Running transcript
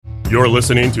You're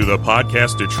listening to the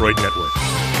Podcast Detroit Network.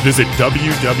 Visit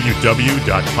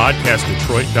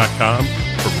www.podcastdetroit.com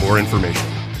for more information.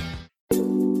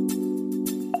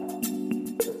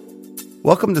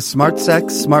 Welcome to Smart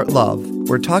Sex, Smart Love,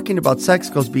 where talking about sex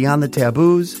goes beyond the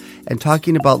taboos and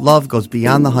talking about love goes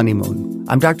beyond the honeymoon.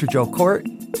 I'm Dr. Joe Court.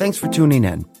 Thanks for tuning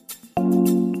in.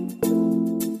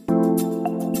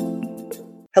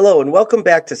 Hello, and welcome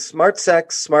back to Smart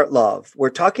Sex, Smart Love, where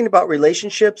talking about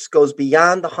relationships goes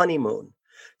beyond the honeymoon.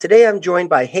 Today, I'm joined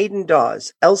by Hayden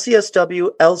Dawes, LCSW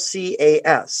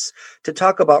LCAS, to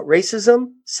talk about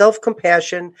racism,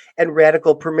 self-compassion, and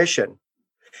radical permission.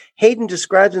 Hayden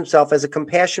describes himself as a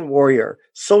compassion warrior,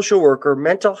 social worker,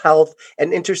 mental health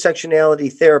and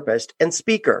intersectionality therapist, and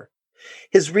speaker.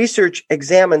 His research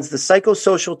examines the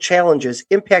psychosocial challenges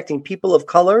impacting people of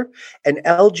color and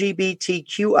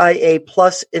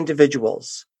LGBTQIA+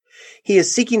 individuals. He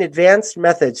is seeking advanced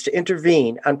methods to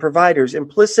intervene on providers'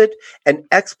 implicit and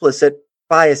explicit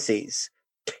biases.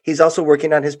 He's also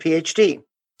working on his PhD.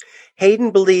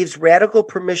 Hayden believes radical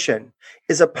permission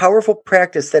is a powerful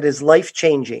practice that is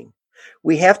life-changing.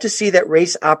 We have to see that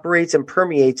race operates and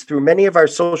permeates through many of our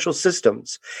social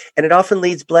systems, and it often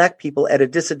leaves Black people at a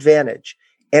disadvantage,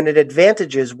 and it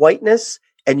advantages whiteness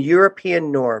and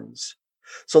European norms.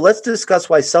 So let's discuss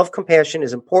why self-compassion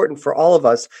is important for all of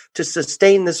us to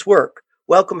sustain this work.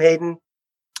 Welcome, Hayden.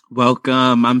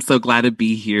 Welcome. I'm so glad to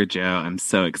be here, Joe. I'm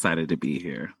so excited to be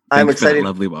here. I'm Thanks excited. For that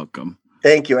lovely welcome.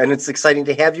 Thank you. And it's exciting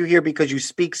to have you here because you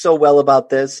speak so well about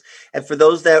this. And for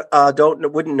those that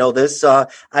wouldn't know this, I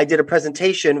did a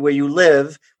presentation where you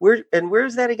live. Where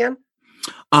is that again?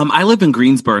 I live in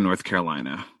Greensboro, North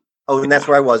Carolina. Oh, and that's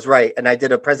where I was, right. And I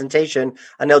did a presentation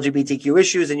on LGBTQ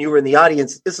issues, and you were in the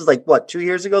audience. This is like, what, 2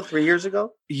 years ago, 3 years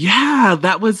ago? Yeah,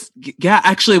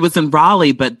 actually it was in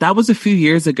Raleigh, but that was a few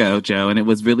years ago, Joe, and it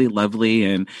was really lovely.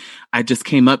 And I just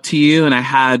came up to you and I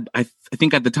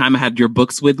think at the time I had your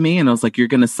books with me and I was like, you're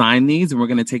going to sign these and we're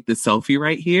going to take this selfie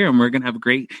right here and we're going to have a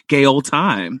great gay old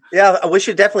time. Yeah, we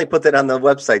should definitely put that on the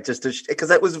website just to, because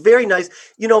that was very nice.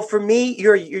 You know, for me,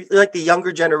 you're like the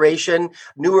younger generation,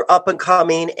 newer up and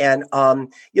coming. And,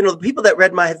 the people that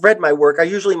have read my work are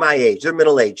usually my age. They're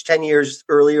middle age, 10 years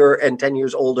earlier and 10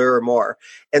 years older or more.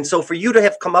 And so for you to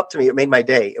have come up to me, it made my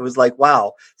day. It was like,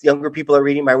 wow, younger people are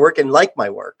reading my work and like my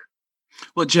work.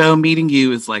 Well, Joe, meeting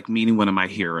you is like meeting one of my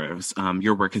heroes.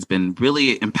 Your work has been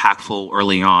really impactful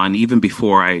early on, even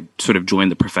before I sort of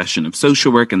joined the profession of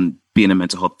social work and being a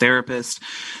mental health therapist.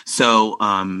 So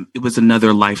it was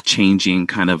another life-changing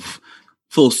kind of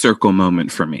full circle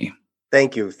moment for me.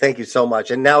 Thank you. Thank you so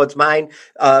much. And now it's mine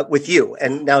with you.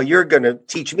 And now you're going to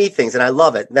teach me things. And I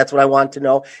love it. And that's what I want to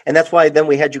know. And that's why then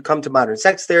we had you come to Modern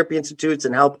Sex Therapy Institutes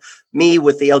and help me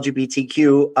with the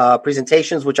LGBTQ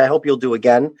presentations, which I hope you'll do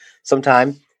again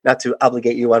sometime. Not to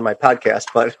obligate you on my podcast,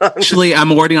 but actually,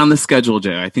 I'm already on the schedule,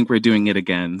 Joe. I think we're doing it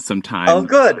again sometime. Oh,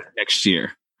 good. Next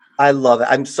year. I love it.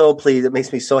 I'm so pleased. It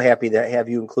makes me so happy to have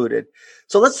you included.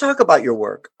 So let's talk about your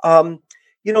work.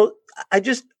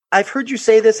 I've heard you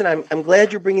say this, and I'm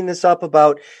glad you're bringing this up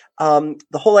about the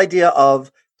whole idea of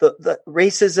the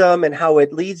racism and how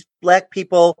it leads Black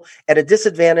people at a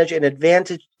disadvantage and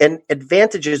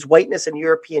advantages whiteness and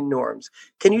European norms.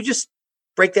 Can you just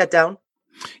break that down?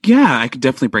 Yeah, I could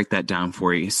definitely break that down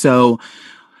for you. So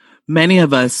many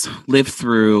of us lived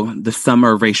through the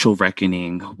summer of racial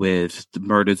reckoning with the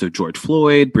murders of George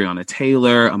Floyd, Breonna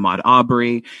Taylor, Ahmaud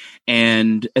Arbery.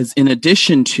 And as in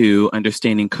addition to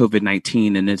understanding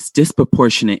COVID-19 and its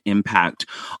disproportionate impact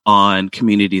on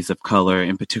communities of color,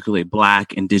 and particularly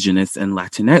Black, Indigenous, and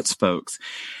Latinx folks.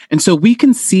 And so we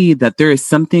can see that there is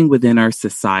something within our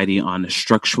society on a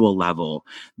structural level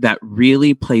that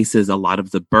really places a lot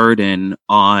of the burden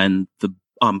on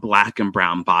Black and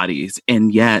brown bodies.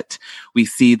 And yet we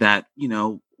see that,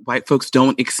 white folks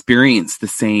don't experience the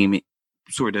same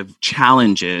sort of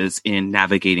challenges in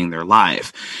navigating their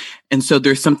life. And so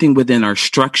there's something within our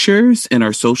structures and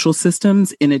our social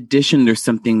systems. In addition, there's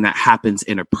something that happens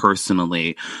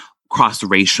interpersonally,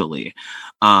 cross-racially.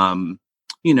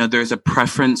 There's a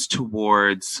preference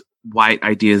towards white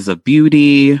ideas of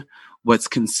beauty, what's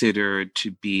considered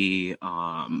to be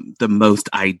the most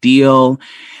ideal.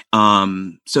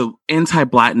 So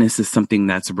anti-Blackness is something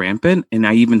that's rampant. And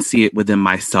I even see it within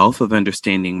myself of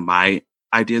understanding my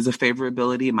ideas of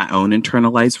favorability, my own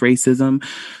internalized racism.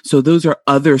 So those are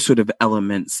other sort of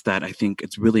elements that I think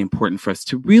it's really important for us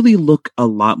to really look a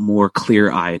lot more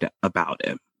clear-eyed about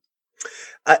it.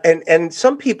 And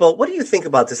some people, what do you think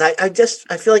about this? I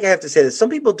feel like I have to say this. Some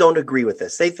people don't agree with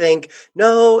this. They think,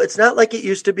 no, it's not like it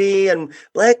used to be. And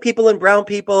Black people and brown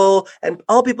people and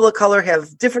all people of color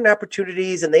have different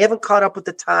opportunities and they haven't caught up with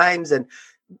the times. And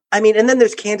I mean, and then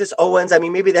there's Candace Owens. I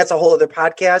mean, maybe that's a whole other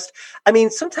podcast. I mean,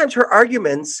 sometimes her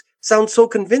arguments sound so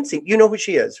convincing. You know who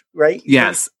she is, right?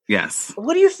 Yes, yes.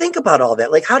 What do you think about all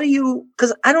that? Like, how do you,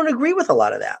 because I don't agree with a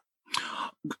lot of that.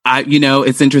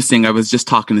 It's interesting. I was just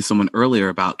talking to someone earlier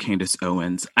about Candace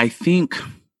Owens. I think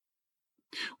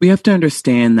we have to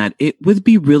understand that it would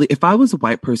be really, if I was a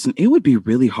white person, it would be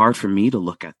really hard for me to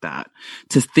look at that,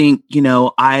 to think,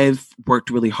 I've worked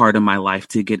really hard in my life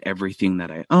to get everything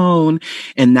that I own.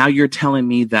 And now you're telling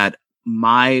me that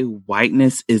my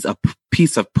whiteness is a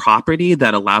piece of property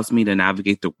that allows me to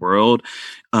navigate the world,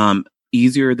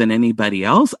 easier than anybody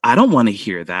else. I don't want to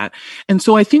hear that. And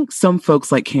so I think some folks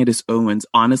like Candace Owens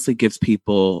honestly gives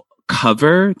people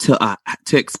cover to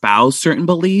espouse certain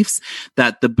beliefs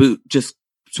that the boot just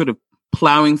sort of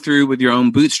plowing through with your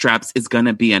own bootstraps is going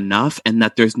to be enough, and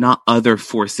that there's not other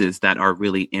forces that are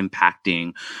really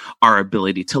impacting our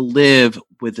ability to live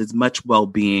with as much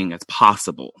well-being as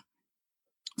possible.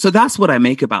 So that's what I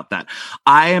make about that.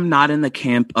 I am not in the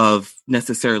camp of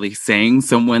necessarily saying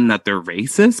someone that they're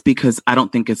racist, because I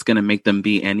don't think it's going to make them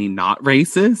be any not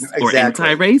racist or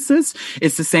anti-racist.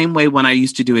 It's the same way when I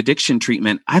used to do addiction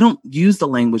treatment. I don't use the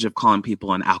language of calling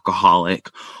people an alcoholic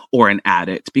or an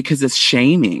addict, because it's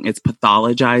shaming, it's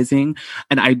pathologizing.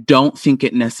 And I don't think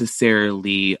it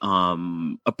necessarily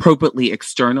appropriately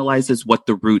externalizes what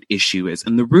the root issue is.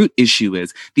 And the root issue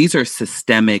is these are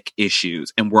systemic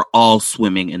issues, and we're all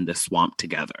swimming in this swamp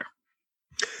together.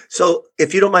 So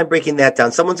if you don't mind breaking that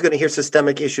down, someone's going to hear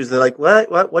systemic issues. They're like,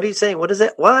 what are you saying? What is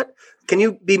it? What? Can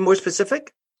you be more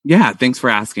specific? Yeah, thanks for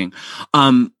asking.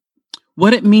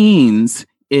 What it means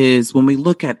is when we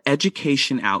look at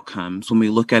education outcomes, when we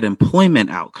look at employment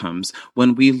outcomes,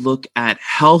 when we look at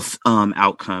health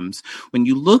outcomes, when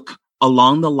you look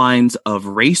along the lines of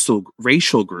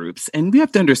racial groups, and we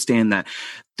have to understand that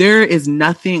there is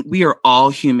nothing, we are all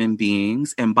human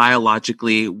beings, and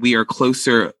biologically we are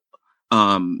closer,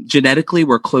 genetically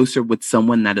we're closer with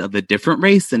someone that of a different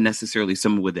race than necessarily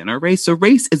someone within our race. So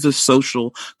race is a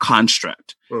social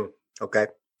construct. Okay.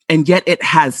 And yet it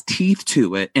has teeth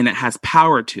to it, and it has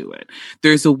power to it.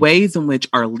 There's the ways in which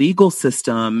our legal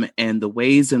system and the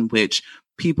ways in which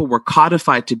people were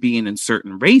codified to be in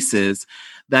certain races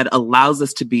that allows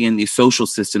us to be in these social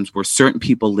systems where certain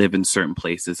people live in certain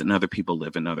places and other people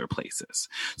live in other places.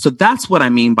 So that's what I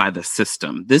mean by the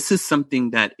system. This is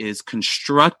something that is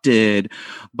constructed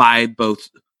by both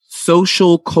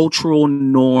social, cultural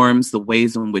norms, the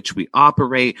ways in which we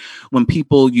operate. When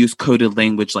people use coded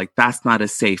language like that's not a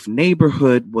safe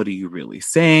neighborhood, what are you really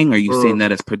saying? Are you saying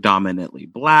that it's predominantly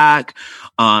Black?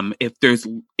 If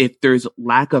there's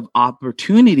lack of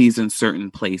opportunities in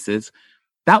certain places,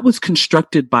 that was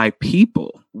constructed by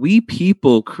people. We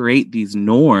people create these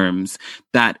norms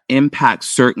that impact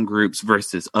certain groups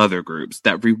versus other groups,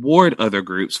 that reward other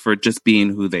groups for just being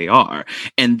who they are,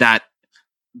 and that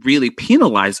really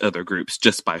penalize other groups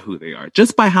just by who they are,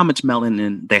 just by how much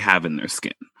melanin they have in their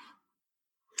skin.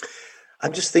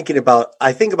 I'm just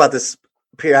I think about this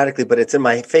periodically, but it's in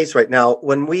my face right now.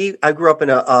 I grew up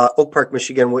in Oak Park,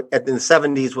 Michigan, in the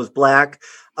 70s, was Black,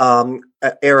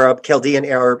 Arab, Chaldean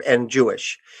Arab, and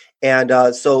Jewish.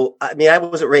 And so, I mean, I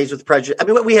wasn't raised with prejudice. I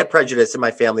mean, we had prejudice in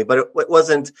my family, but it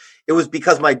was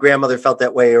because my grandmother felt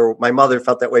that way or my mother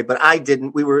felt that way, but I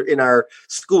didn't. We were in our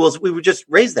schools. We were just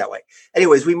raised that way.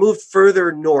 Anyways, we moved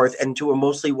further north into a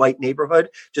mostly white neighborhood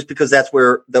just because that's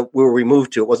where we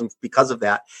moved to. It wasn't because of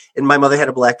that. And my mother had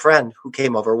a Black friend who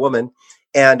came over, a woman,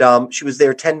 and she was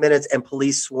there 10 minutes and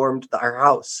police swarmed our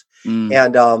house.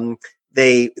 And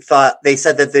they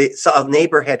said that a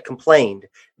neighbor had complained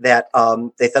that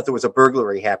they thought there was a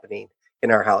burglary happening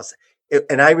in our house.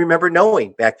 And I remember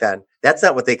knowing back then, that's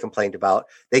not what they complained about.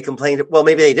 They complained, well,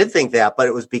 maybe they did think that, but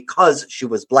it was because she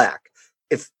was Black.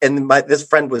 This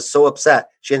friend was so upset,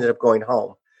 she ended up going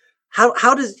home.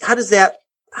 How do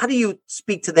you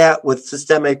speak to that with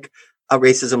systemic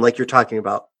racism like you're talking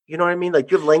about? You know what I mean? Like,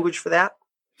 do you have language for that?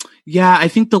 Yeah, I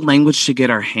think the language to get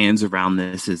our hands around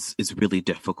this is really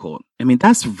difficult. I mean,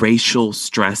 that's racial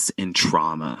stress and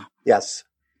trauma. Yes.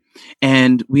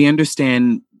 And we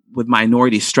understand with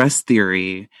minority stress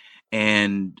theory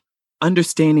and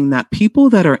understanding that people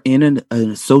that are in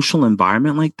a social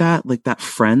environment like that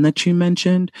friend that you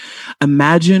mentioned,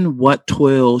 imagine what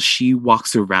toil she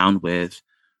walks around with,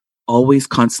 always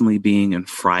constantly being in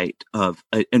fright of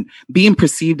and being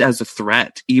perceived as a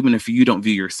threat, even if you don't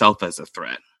view yourself as a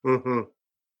threat. Mm-hmm.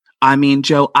 I mean,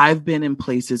 Joe, I've been in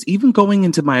places, even going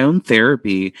into my own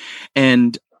therapy,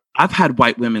 and I've had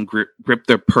white women grip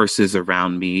their purses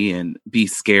around me and be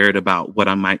scared about what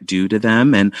I might do to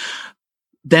them. And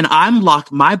then I'm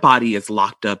locked. My body is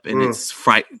locked up and it's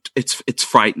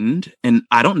frightened, and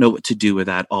I don't know what to do with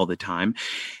that all the time.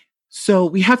 So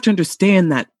we have to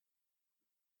understand that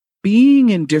being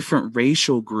in different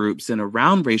racial groups and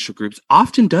around racial groups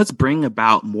often does bring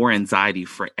about more anxiety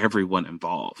for everyone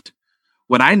involved.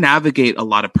 When I navigate a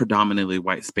lot of predominantly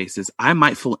white spaces, I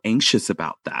might feel anxious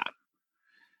about that.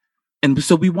 And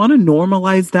so we want to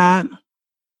normalize that.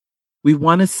 We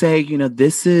want to say,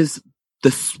 this is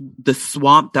the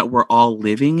swamp that we're all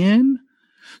living in.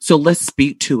 So let's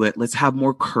speak to it. Let's have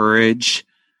more courage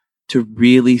to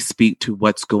really speak to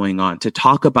what's going on, to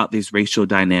talk about these racial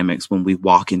dynamics when we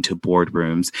walk into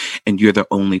boardrooms and you're the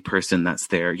only person that's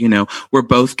there. We're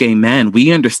both gay men.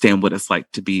 We understand what it's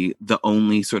like to be the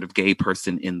only sort of gay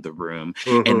person in the room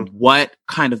and what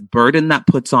kind of burden that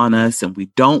puts on us. And we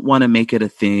don't want to make it a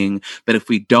thing. But if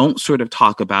we don't sort of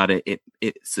talk about it,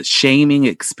 it's a shaming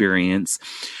experience.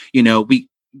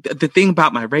 The thing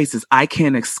about my race is I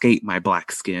can't escape my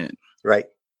Black skin. Right.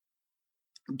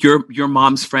 Your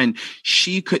mom's friend,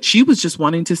 she was just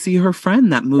wanting to see her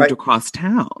friend that moved across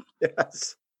town.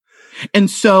 Yes. And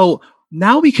so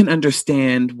now we can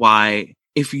understand why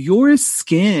if your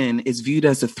skin is viewed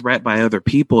as a threat by other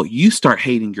people, you start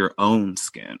hating your own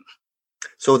skin.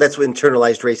 So that's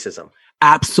internalized racism.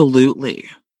 Absolutely.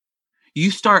 You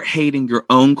start hating your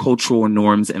own cultural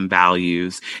norms and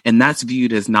values, and that's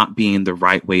viewed as not being the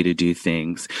right way to do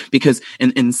things. Because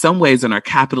in some ways, in our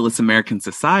capitalist American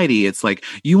society, it's like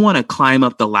you want to climb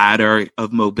up the ladder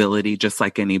of mobility just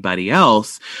like anybody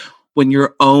else, when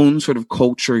your own sort of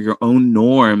culture, your own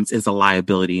norms is a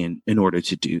liability in order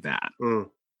to do that.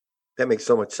 That makes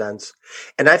so much sense.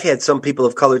 And I've had some people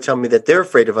of color tell me that they're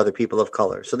afraid of other people of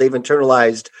color. So they've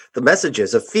internalized the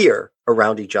messages of fear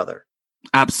around each other.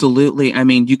 Absolutely. I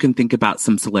mean, you can think about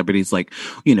some celebrities like,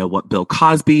 what Bill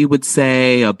Cosby would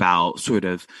say about sort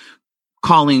of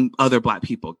calling other Black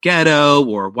people ghetto,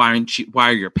 or why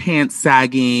are your pants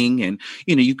sagging? And,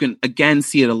 you can again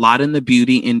see it a lot in the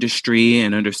beauty industry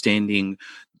and understanding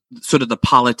sort of the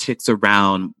politics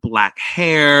around Black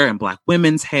hair and Black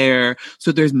women's hair.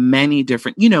 So there's many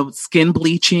different, skin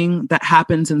bleaching that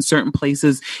happens in certain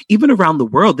places, even around the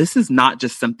world. This is not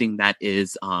just something that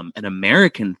is an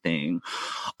American thing,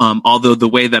 although the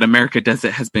way that America does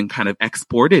it has been kind of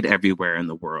exported everywhere in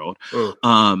the world.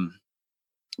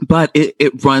 But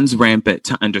it runs rampant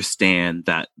to understand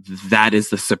that is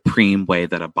the supreme way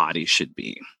that a body should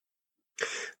be.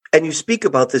 And you speak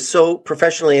about this so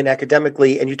professionally and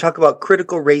academically, and you talk about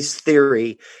critical race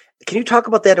theory. Can you talk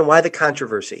about that and why the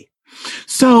controversy?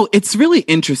 So it's really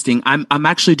interesting. I'm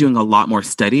actually doing a lot more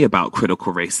study about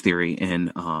critical race theory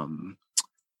in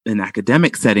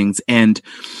academic settings, and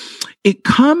it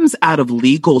comes out of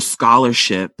legal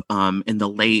scholarship in the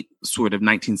late sort of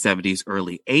 1970s,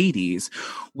 early 80s,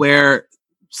 where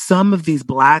some of these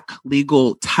Black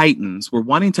legal titans were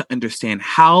wanting to understand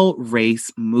how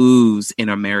race moves in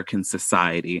American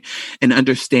society and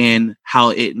understand how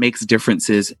it makes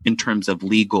differences in terms of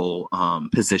legal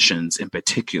positions in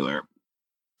particular.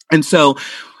 And so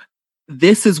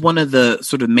this is one of the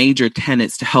sort of major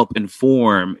tenets to help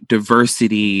inform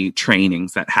diversity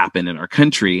trainings that happen in our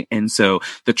country. And so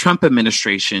the Trump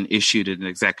administration issued an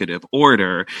executive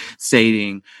order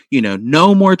stating,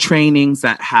 no more trainings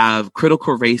that have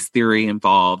critical race theory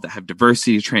involved, that have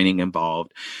diversity training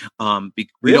involved. We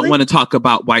don't want to talk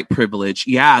about white privilege.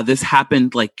 Yeah, this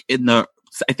happened like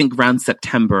I think around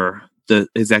September, the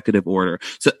executive order.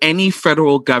 So any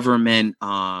federal government,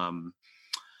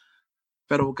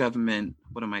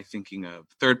 what am I thinking of?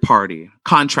 Third party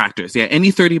contractors. Yeah,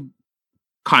 any 30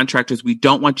 contractors, we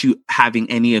don't want you having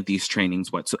any of these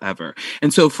trainings whatsoever.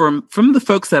 And so from the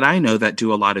folks that I know that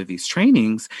do a lot of these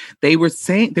trainings, they were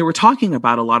talking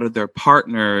about a lot of their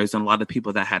partners and a lot of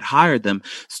people that had hired them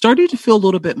started to feel a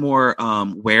little bit more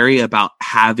wary about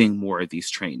having more of these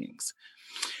trainings.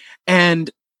 And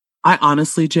I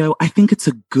honestly, Joe, I think it's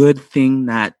a good thing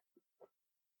that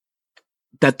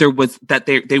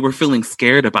they were feeling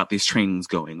scared about these trainings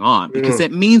going on, because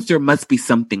it means there must be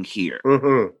something here.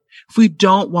 If we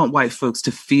don't want white folks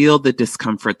to feel the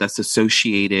discomfort that's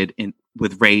associated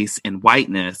with race and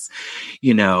whiteness,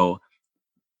 we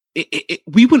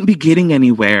wouldn't be getting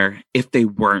anywhere if they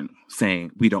weren't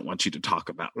saying, we don't want you to talk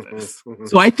about this.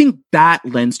 So I think that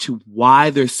lends to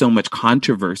why there's so much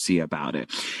controversy about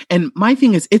it. And my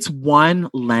thing is, it's one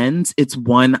lens, it's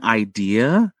one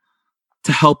idea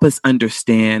to help us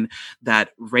understand that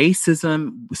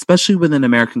racism, especially within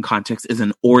American context, is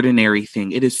an ordinary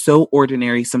thing. It is so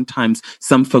ordinary, sometimes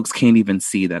some folks can't even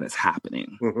see that it's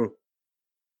happening.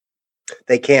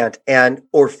 They can't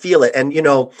or feel it. And,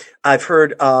 I've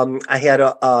heard, I had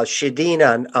a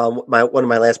Shadeen on one of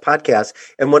my last podcasts.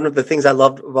 And one of the things I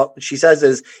loved about what she says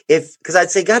is because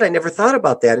I'd say, God, I never thought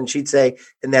about that. And she'd say,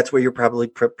 and that's where you're probably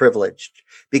privileged,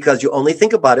 because you only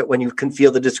think about it when you can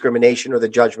feel the discrimination or the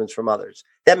judgments from others.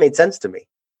 That made sense to me.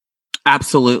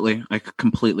 Absolutely. I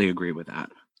completely agree with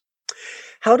that.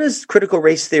 How does critical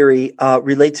race theory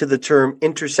relate to the term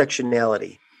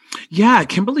intersectionality? Yeah,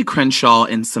 Kimberly Crenshaw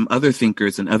and some other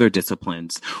thinkers in other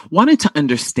disciplines wanted to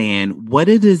understand what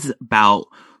it is about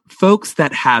folks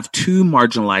that have two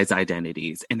marginalized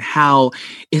identities and how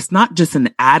it's not just an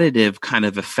additive kind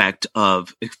of effect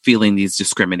of feeling these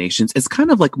discriminations. It's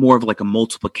kind of like more of like a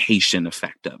multiplication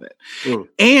effect of it.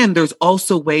 And there's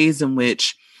also ways in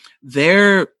which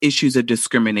their issues of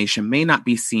discrimination may not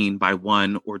be seen by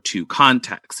one or two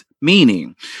contexts,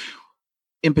 meaning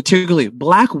in particular,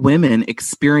 Black women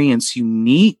experience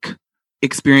unique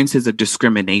experiences of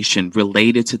discrimination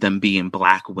related to them being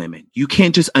Black women. You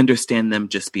can't just understand them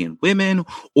just being women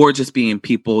or just being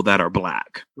people that are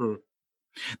Black.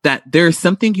 That there's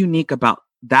something unique about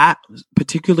that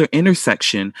particular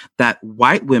intersection that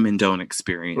white women don't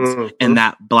experience and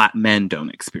that Black men don't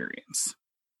experience.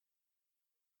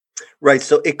 Right.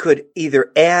 So it could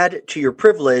either add to your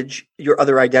privilege, your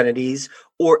other identities,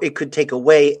 or it could take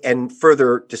away and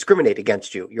further discriminate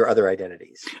against you, your other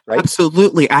identities. Right.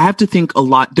 Absolutely. I have to think a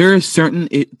lot. There are certain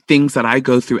things that I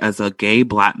go through as a gay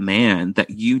Black man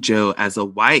that you, Joe, as a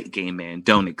white gay man,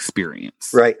 don't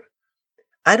experience. Right.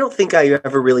 I don't think I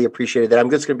ever really appreciated that.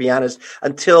 I'm just going to be honest,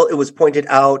 until it was pointed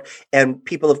out and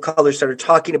people of color started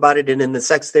talking about it. And in the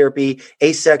sex therapy,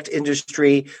 asect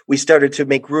industry, we started to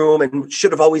make room and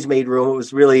should have always made room. It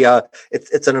was really,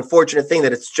 it's an unfortunate thing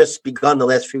that it's just begun the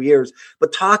last few years,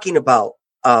 but talking about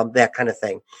that kind of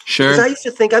thing. Sure. Because I used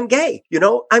to think I'm gay,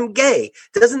 I'm gay.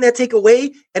 Doesn't that take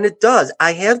away? And it does.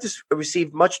 I have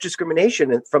received much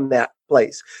discrimination from that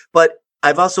place, but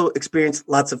I've also experienced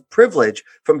lots of privilege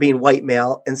from being white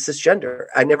male and cisgender.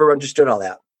 I never understood all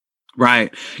that.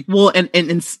 Right. Well, and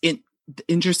the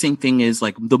interesting thing is,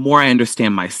 like, the more I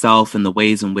understand myself and the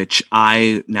ways in which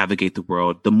I navigate the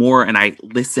world, the more, and I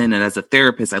listen, and as a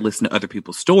therapist, I listen to other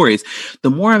people's stories,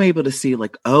 the more I'm able to see,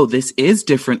 like, oh, this is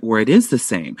different or it is the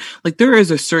same. Like, there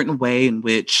is a certain way in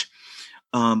which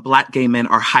Black gay men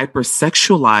are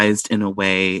hypersexualized in a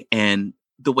way, and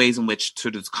the ways in which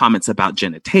sort of comments about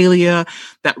genitalia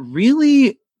that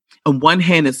really, on one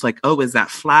hand, it's like, oh, is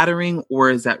that flattering? Or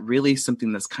is that really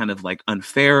something that's kind of like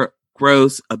unfair,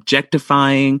 gross,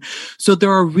 objectifying? So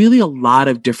there are really a lot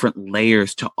of different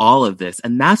layers to all of this.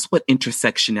 And that's what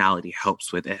intersectionality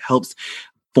helps with. It helps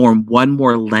form one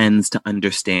more lens to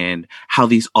understand how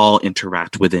these all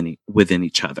interact within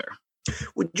each other.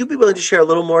 Would you be willing to share a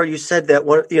little more? You said that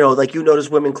you notice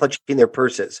women clutching their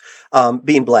purses,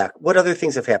 being Black. What other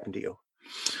things have happened to you?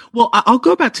 Well, I'll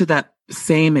go back to that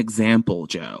same example,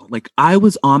 Joe. Like, I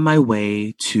was on my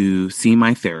way to see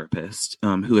my therapist,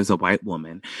 who is a white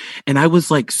woman, and I was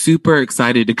like super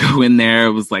excited to go in there.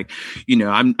 It was like,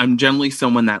 I'm generally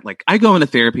someone that, like, I go into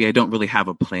therapy, I don't really have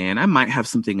a plan. I might have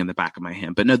something in the back of my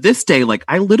head, but no, this day, like,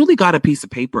 I literally got a piece of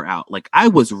paper out. Like, I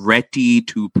was ready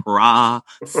to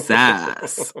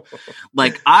process.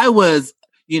 Like, I was,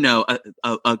 a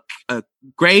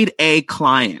grade A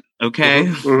client. Okay.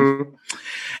 Mm-hmm.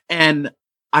 And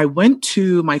I went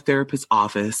to my therapist's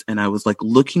office and I was like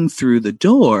looking through the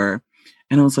door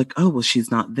and I was like, oh, well, she's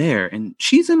not there. And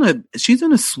she's in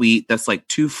a suite that's like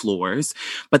 2 floors,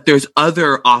 but there's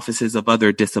other offices of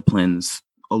other disciplines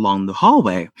along the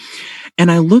hallway.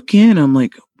 And I look in, I'm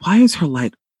like, why is her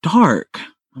light dark?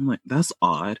 I'm like, that's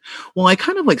odd. Well, I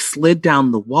kind of like slid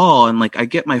down the wall and like I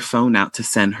get my phone out to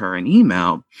send her an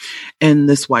email. And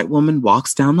this white woman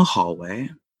walks down the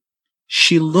hallway.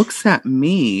 She looks at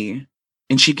me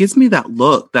and she gives me that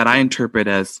look that I interpret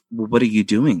as, well, what are you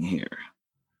doing here?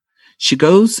 She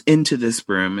goes into this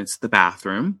room. It's the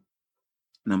bathroom.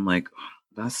 And I'm like, oh,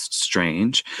 that's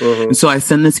strange. Mm-hmm. And so I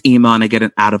send this email and I get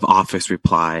an out of office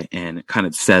reply. And it kind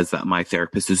of says that my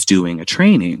therapist is doing a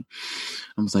training.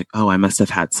 I was like, oh, I must have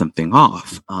had something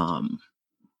off.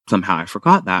 Somehow I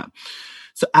forgot that.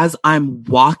 So as I'm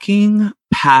walking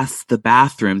past the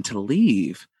bathroom to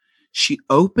leave, she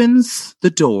opens the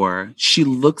door, she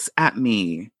looks at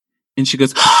me, and she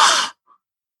goes, oh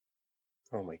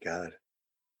my God.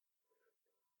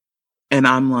 And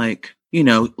I'm like,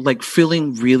 like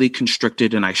feeling really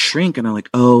constricted, and I shrink, and I'm like,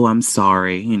 oh, I'm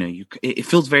sorry. It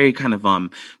feels very kind of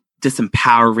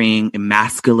disempowering,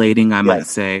 emasculating, I might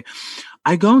say.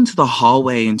 I go into the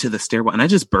hallway, into the stairwell, and I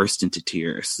just burst into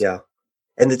tears. Yeah.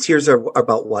 And the tears are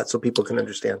about what? So people can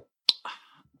understand.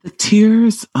 The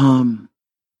tears,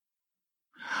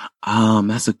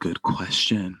 That's a good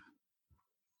question.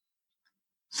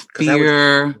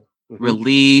 Fear,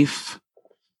 relief,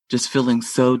 just feeling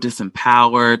so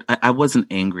disempowered. I wasn't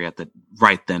angry at the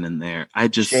right then and there. I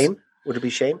just shame. Would it be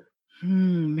shame?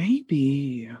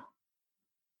 Maybe.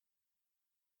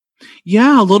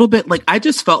 Yeah, a little bit. Like I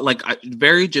just felt like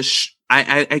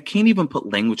I can't even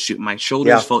put language to it. My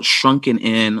shoulders felt shrunken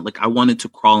in, like I wanted to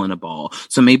crawl in a ball.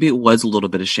 So maybe it was a little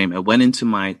bit of shame. I went into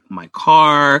my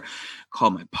car,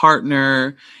 called my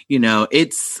partner. You know,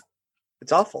 it's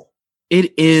awful.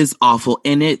 It is awful.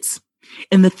 And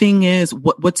the thing is,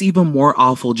 what's even more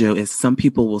awful, Joe, is some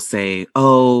people will say,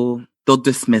 oh, they'll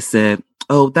dismiss it.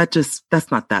 Oh, that's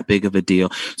not that big of a deal.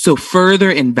 So further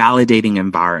invalidating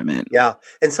environment. Yeah.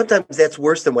 And sometimes that's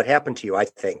worse than what happened to you, I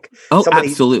think. Oh,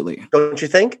 absolutely. Don't you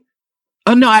think?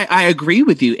 Oh, no, I agree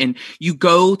with you. And you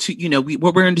go to,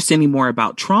 what we're understanding more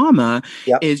about trauma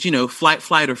is,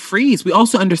 flight or freeze. We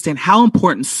also understand how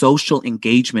important social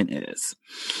engagement is.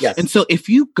 Yes. And so if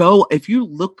you're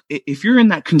in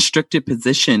that constricted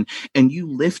position and you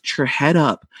lift your head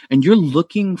up and you're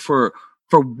looking for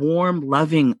warm,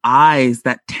 loving eyes,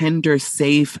 that tender,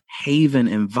 safe haven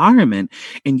environment,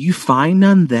 and you find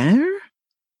none there,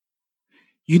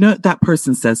 you know what that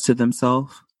person says to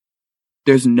themselves?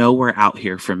 There's nowhere out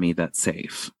here for me that's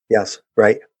safe. Yes,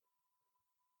 right.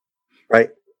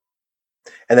 Right.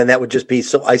 And then that would just be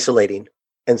so isolating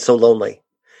and so lonely.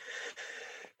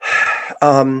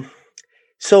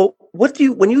 So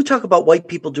when you talk about white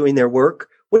people doing their work,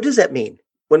 what does that mean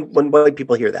when white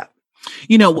people hear that?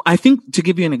 I think to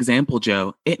give you an example,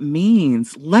 Joe, it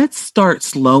means let's start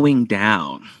slowing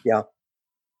down. Yeah.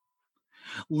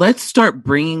 Let's start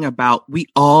bringing about, we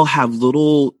all have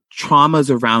little traumas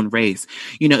around race.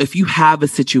 If you have a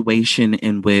situation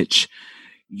in which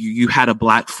you had a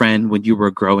Black friend when you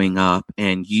were growing up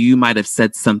and you might have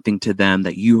said something to them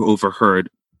that you overheard,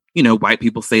 white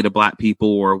people say to Black people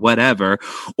or whatever,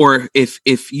 or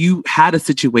if you had a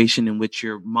situation in which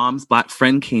your mom's Black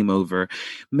friend came over,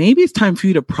 maybe it's time for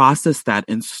you to process that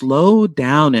and slow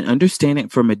down and understand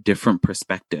it from a different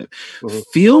perspective. Mm-hmm.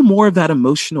 Feel more of that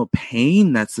emotional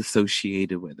pain that's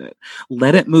associated with it.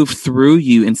 Let it move through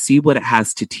you and see what it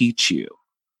has to teach you.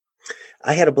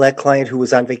 I had a Black client who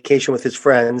was on vacation with his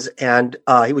friends, and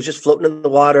he was just floating in the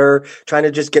water, trying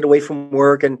to just get away from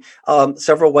work. And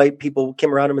several white people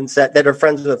came around him and said, that are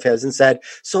friends of his, and said,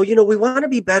 so, we want to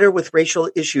be better with racial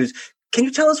issues. Can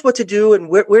you tell us what to do and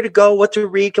where to go, what to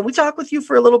read? Can we talk with you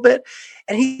for a little bit?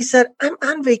 And he said, I'm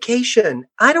on vacation.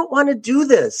 I don't want to do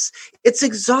this. It's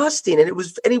exhausting. And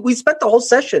we spent the whole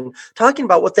session talking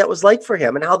about what that was like for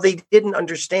him and how they didn't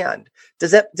understand.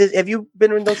 Have you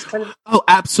been in those kind of? Oh,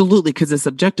 absolutely. Because it's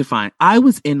objectifying. I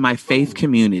was in my faith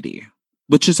community,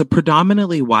 which is a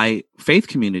predominantly white faith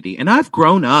community. And I've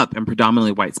grown up in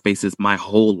predominantly white spaces my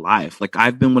whole life. Like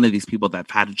I've been one of these people that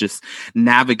have had to just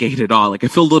navigate it all. Like I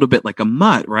feel a little bit like a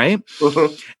mutt, right?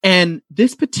 Mm-hmm. And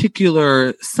this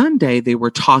particular Sunday, they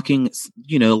were talking,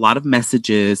 a lot of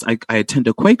messages. I attend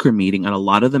a Quaker meeting and a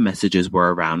lot of the messages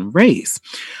were around race.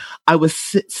 I was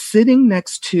sitting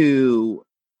next to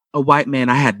a white man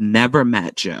I had never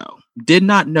met, Joe. Did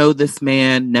not know this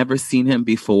man, never seen him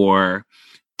before.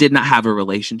 Did not have a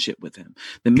relationship with him.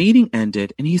 The meeting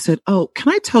ended and he said, oh,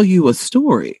 can I tell you a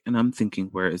story? And I'm thinking,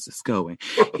 where is this going?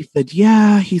 He said,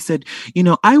 yeah. He said,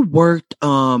 I worked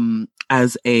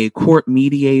as a court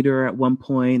mediator at one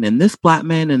point, and this Black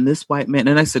man and this white man.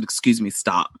 And I said, excuse me,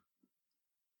 stop.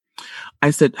 I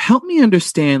said, help me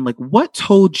understand, like, what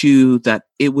told you that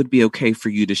it would be okay for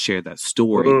you to share that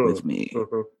story with me?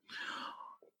 Mm-hmm.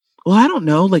 Well, I don't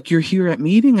know. Like, you're here at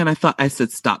meeting. And I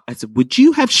said, stop. I said, would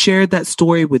you have shared that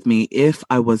story with me if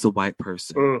I was a white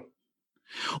person? Mm.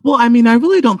 Well, I mean, I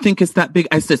really don't think it's that big.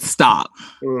 I said, stop.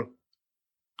 Mm.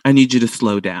 I need you to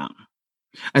slow down.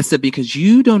 I said, because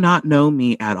you do not know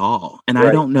me at all. And right.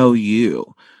 I don't know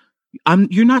you.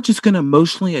 You're not just going to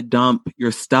emotionally dump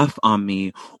your stuff on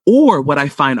me. Or what I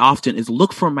find often is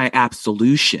look for my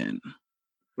absolution.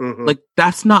 Mm-hmm. Like,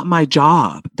 that's not my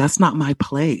job. That's not my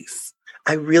place.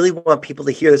 I really want people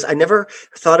to hear this. I never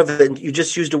thought of it. You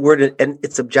just used a word and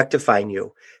it's objectifying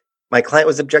you. My client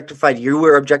was objectified. You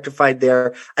were objectified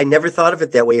there. I never thought of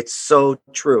it that way. It's so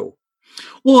true.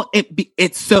 Well,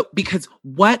 it's so, because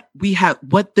what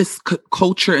this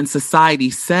culture and society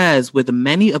says with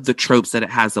many of the tropes that it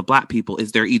has of Black people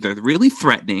is they're either really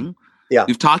threatening. Yeah.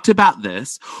 We've talked about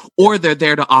this, or they're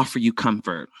there to offer you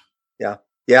comfort. Yeah.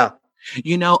 Yeah.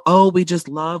 We just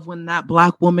love when that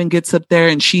Black woman gets up there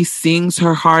and she sings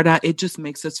her heart out. It just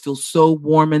makes us feel so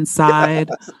warm inside.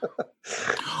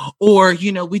 Or,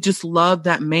 we just love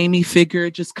that Mamie figure.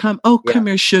 Just come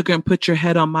here, sugar, and put your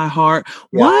head on my heart.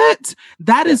 Yeah. What?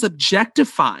 That is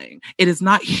objectifying. It is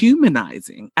not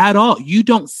humanizing at all. You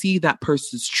don't see that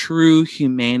person's true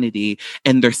humanity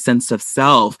and their sense of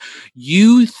self.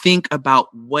 You think about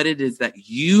what it is that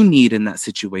you need in that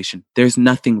situation. There's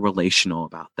nothing relational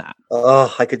about that.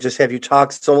 Oh, I could just have you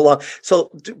talk so long.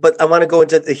 But I want to go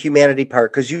into the humanity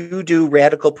part because you do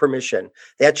radical permission.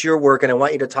 That's your work. And I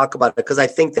want you to talk about it because I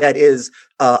think that is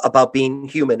about being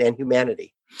human and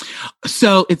humanity.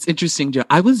 So it's interesting, Joe.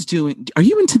 Are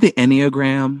you into the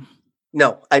Enneagram?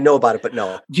 No, I know about it, but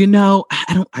no.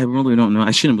 I really don't know.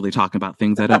 I shouldn't really talk about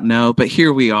things I don't know, but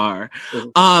here we are.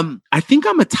 Mm-hmm. I think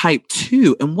I'm a type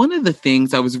 2. And one of the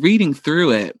things I was reading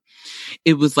through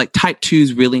it was like type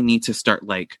 2s really need to start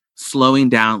like slowing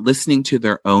down, listening to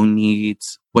their own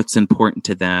needs, what's important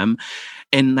to them.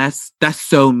 And that's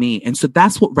so me. And so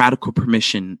that's what radical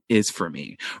permission is for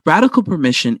me. Radical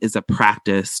permission is a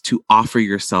practice to offer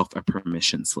yourself a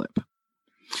permission slip.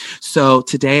 So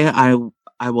today I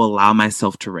will allow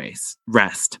myself to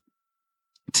rest.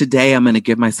 Today I'm going to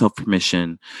give myself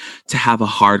permission to have a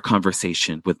hard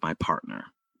conversation with my partner.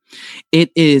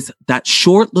 It is that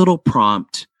short little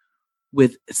prompt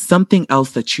with something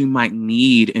else that you might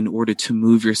need in order to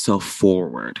move yourself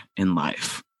forward in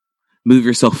life. Move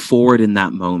yourself forward in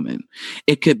that moment.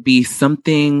 It could be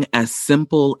something as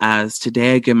simple as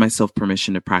today I give myself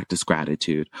permission to practice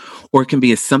gratitude, or it can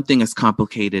be something as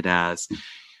complicated as,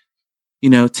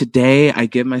 today I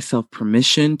give myself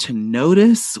permission to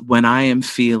notice when I am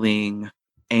feeling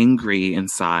angry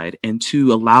inside and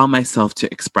to allow myself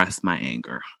to express my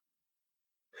anger.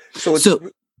 So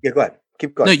go ahead.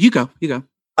 Keep going. No, you go.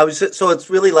 So it's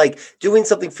really like doing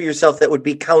something for yourself that would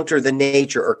be counter the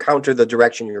nature or counter the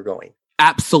direction you're going.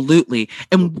 Absolutely.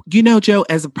 And, Joe,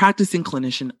 as a practicing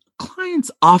clinician,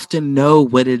 clients often know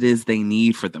what it is they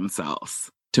need for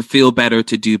themselves to feel better,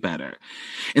 to do better.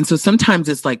 And so sometimes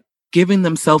it's like giving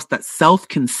themselves that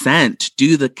self-consent,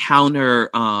 do the counter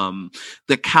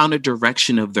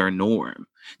direction of their norm,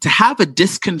 to have a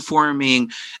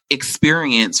disconforming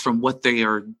experience from what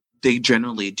they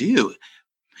generally do.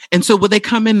 And so when they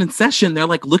come in session, they're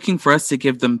like looking for us to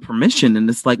give them permission. And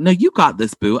it's like, no, you got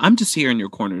this, boo. I'm just here in your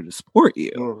corner to support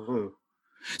you. Mm-hmm.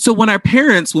 So when our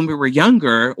parents, when we were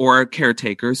younger, or our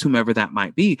caretakers, whomever that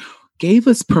might be, gave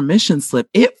us permission slip,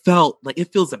 it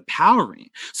feels empowering.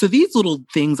 So these little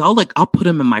things, I'll put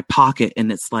them in my pocket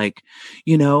and it's like,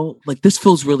 this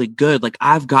feels really good. Like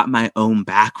I've got my own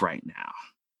back right now.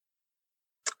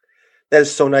 That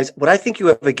is so nice. What I think you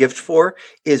have a gift for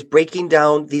is breaking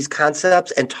down these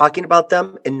concepts and talking about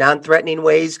them in non-threatening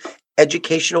ways,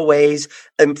 educational ways.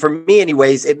 And for me,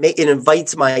 anyways, it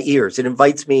invites my ears. It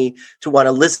invites me to want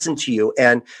to listen to you.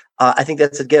 And I think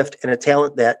that's a gift and a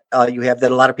talent that you have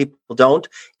that a lot of people don't.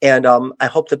 And I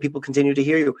hope that people continue to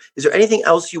hear you. Is there anything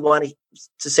else you want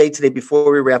to say today before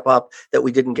we wrap up that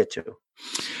we didn't get to?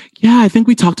 Yeah, I think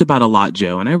we talked about a lot,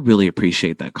 Joe, and I really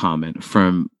appreciate that comment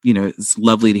from, it's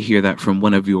lovely to hear that from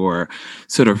one of your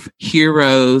sort of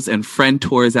heroes and friend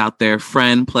tours out there,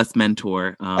 friend plus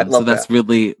mentor. So that's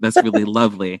really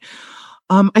lovely.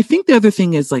 I think the other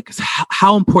thing is like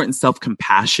how important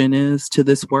self-compassion is to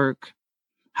this work.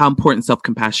 How important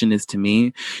self-compassion is to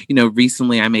me.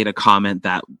 Recently I made a comment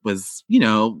that was,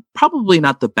 probably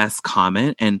not the best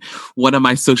comment. And one of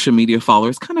my social media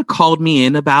followers kind of called me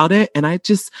in about it. And I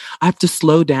have to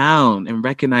slow down and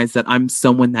recognize that I'm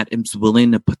someone that is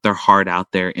willing to put their heart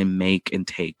out there and make and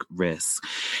take risks.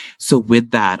 So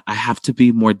with that, I have to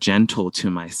be more gentle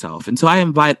to myself. And so I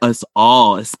invite us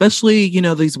all, especially,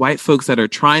 these white folks that are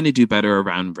trying to do better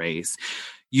around race,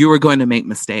 you are going to make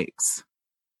mistakes.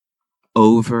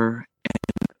 Over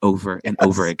and over and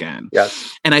over again.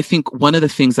 Yes. And I think one of the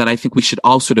things that I think we should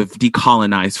all sort of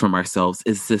decolonize from ourselves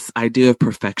is this idea of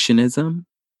perfectionism.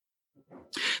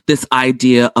 This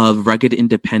idea of rugged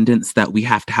independence that we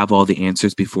have to have all the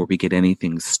answers before we get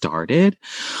anything started.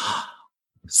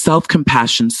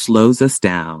 Self-compassion slows us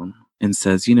down and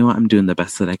says, I'm doing the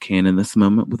best that I can in this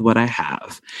moment with what I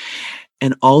have.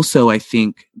 And also, I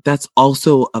think that's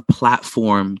also a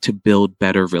platform to build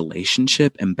better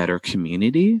relationship and better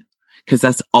community, because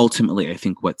that's ultimately, I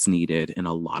think, what's needed in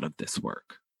a lot of this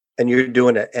work. And you're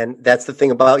doing it. And that's the thing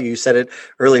about you. You said it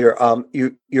earlier.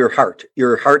 Your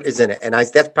heart is in it. And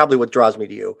that's probably what draws me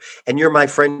to you. And you're my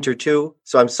friend too.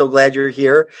 So I'm so glad you're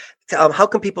here. How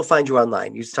can people find you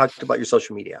online? You talked about your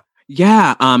social media.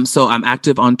 Yeah. So I'm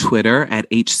active on Twitter at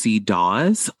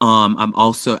HCDawes. I'm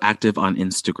also active on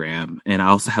Instagram, and I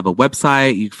also have a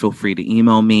website. You feel free to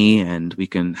email me and we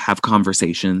can have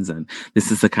conversations. And this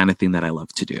is the kind of thing that I love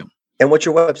to do. And what's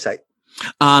your website?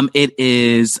 It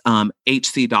is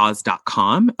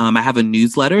hcdawes.com. I have a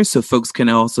newsletter, so folks can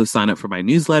also sign up for my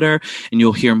newsletter, and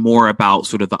you'll hear more about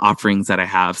sort of the offerings that I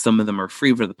have. Some of them are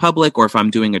free for the public, or if I'm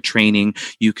doing a training,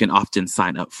 you can often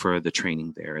sign up for the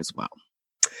training there as well.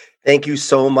 Thank you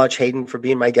so much, Hayden, for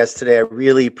being my guest today. I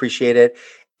really appreciate it.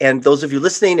 And those of you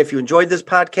listening, if you enjoyed this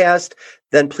podcast,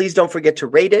 then please don't forget to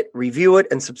rate it, review it,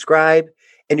 and subscribe.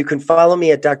 And you can follow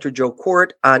me at Dr. Joe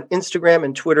Kort on Instagram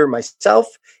and Twitter myself.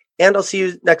 And I'll see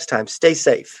you next time. Stay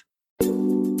safe.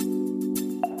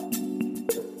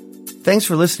 Thanks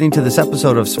for listening to this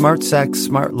episode of Smart Sex,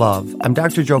 Smart Love. I'm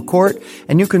Dr. Joe Kort,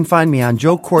 and you can find me on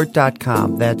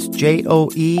joekort.com. That's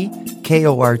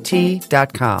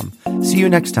JOEKORT.com. See you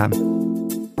next time.